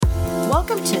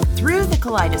Welcome to Through the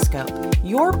Kaleidoscope,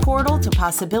 your portal to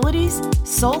possibilities,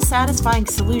 soul-satisfying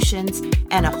solutions,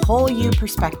 and a whole you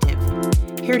perspective.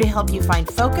 Here to help you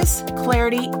find focus,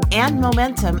 clarity, and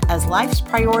momentum as life's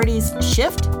priorities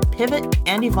shift, pivot,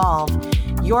 and evolve.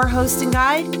 Your host and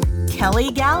guide, Kelly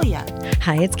Gallia.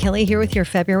 Hi, it's Kelly here with your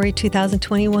February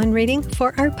 2021 reading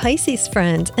for our Pisces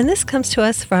friends, and this comes to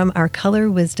us from our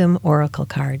Color Wisdom Oracle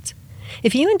cards.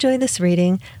 If you enjoy this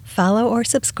reading, follow or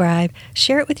subscribe,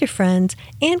 share it with your friends,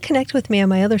 and connect with me on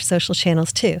my other social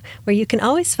channels too, where you can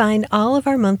always find all of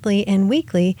our monthly and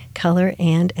weekly color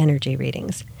and energy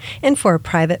readings. And for a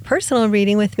private personal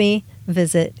reading with me,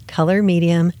 visit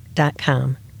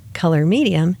colormedium.com.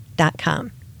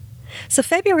 colormedium.com. So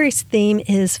February's theme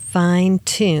is fine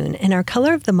tune, and our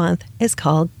color of the month is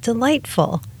called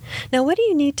delightful. Now, what do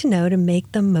you need to know to make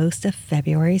the most of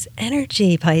February's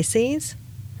energy, Pisces?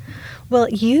 Well,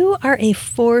 you are a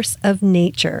force of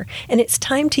nature, and it's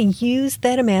time to use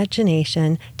that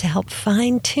imagination to help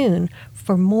fine-tune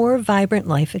for more vibrant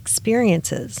life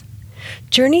experiences.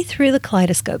 Journey through the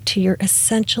kaleidoscope to your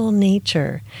essential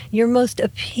nature, your most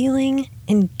appealing,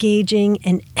 engaging,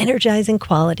 and energizing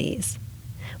qualities.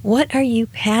 What are you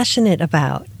passionate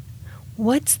about?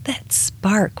 What's that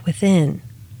spark within?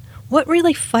 What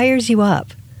really fires you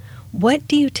up? What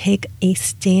do you take a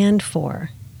stand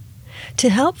for? To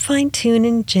help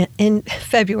fine-tune in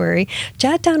February,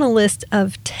 jot down a list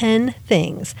of 10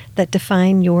 things that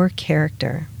define your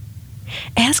character.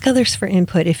 Ask others for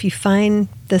input if you find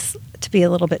this to be a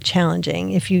little bit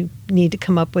challenging. If you need to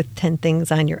come up with 10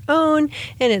 things on your own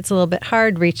and it's a little bit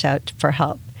hard, reach out for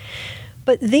help.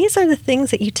 But these are the things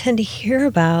that you tend to hear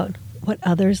about what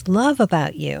others love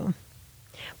about you.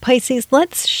 Pisces,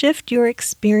 let's shift your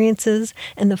experiences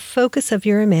and the focus of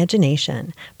your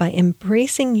imagination by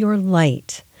embracing your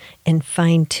light and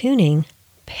fine-tuning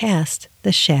past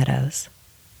the shadows.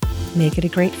 Make it a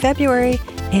great February,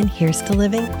 and here's to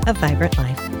living a vibrant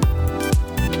life.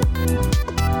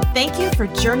 Thank you for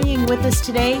journeying with us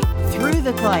today through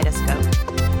the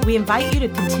kaleidoscope. We invite you to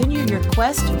continue your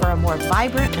quest for a more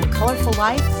vibrant and colorful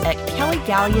life at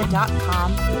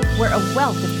kellygallia.com, where a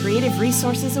wealth of creative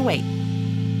resources await.